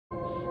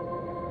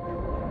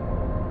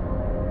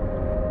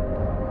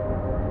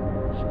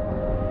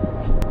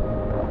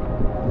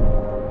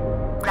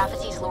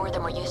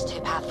slower than we're used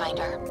to,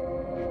 Pathfinder.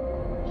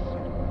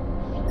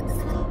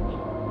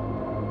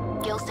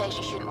 Gil says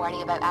you shouldn't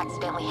worry about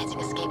accidentally hitting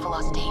escape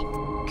velocity.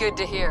 Good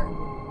to hear.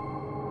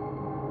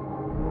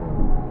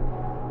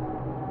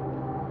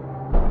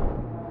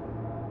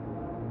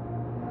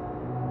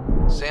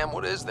 Sam,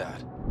 what is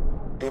that?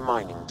 A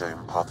mining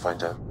dome,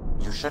 Pathfinder.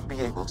 You should be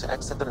able to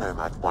exit the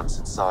Nomad once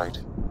inside.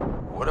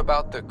 What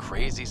about the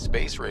crazy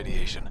space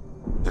radiation?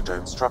 The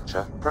dome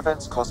structure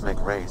prevents cosmic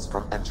rays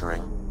from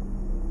entering.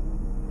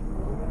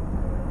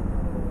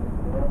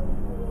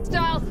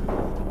 Styles!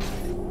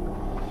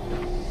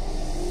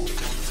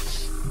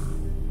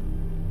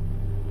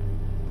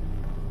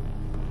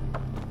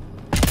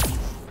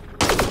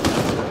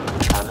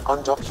 An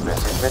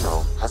undocumented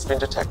mineral has been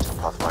detected,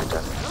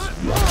 Pathfinder.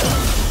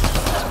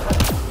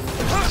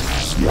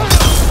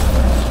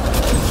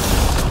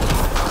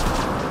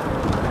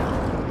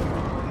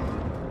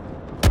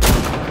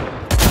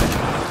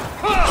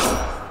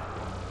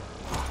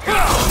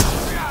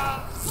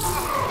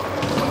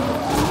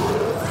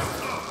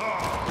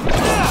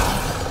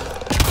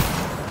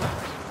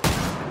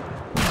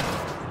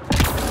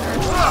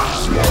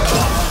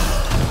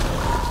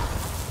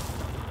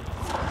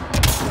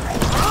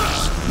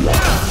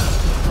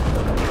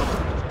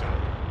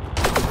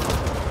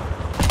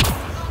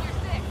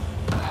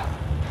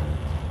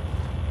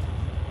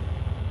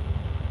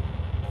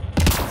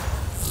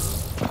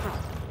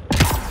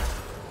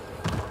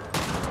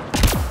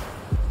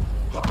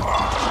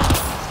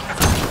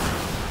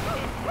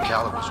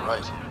 Calla was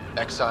right.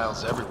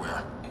 Exiles everywhere.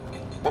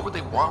 What would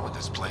they want with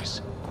this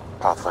place?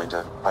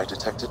 Pathfinder, I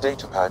detect a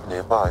datapad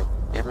nearby.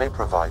 It may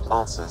provide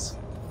answers.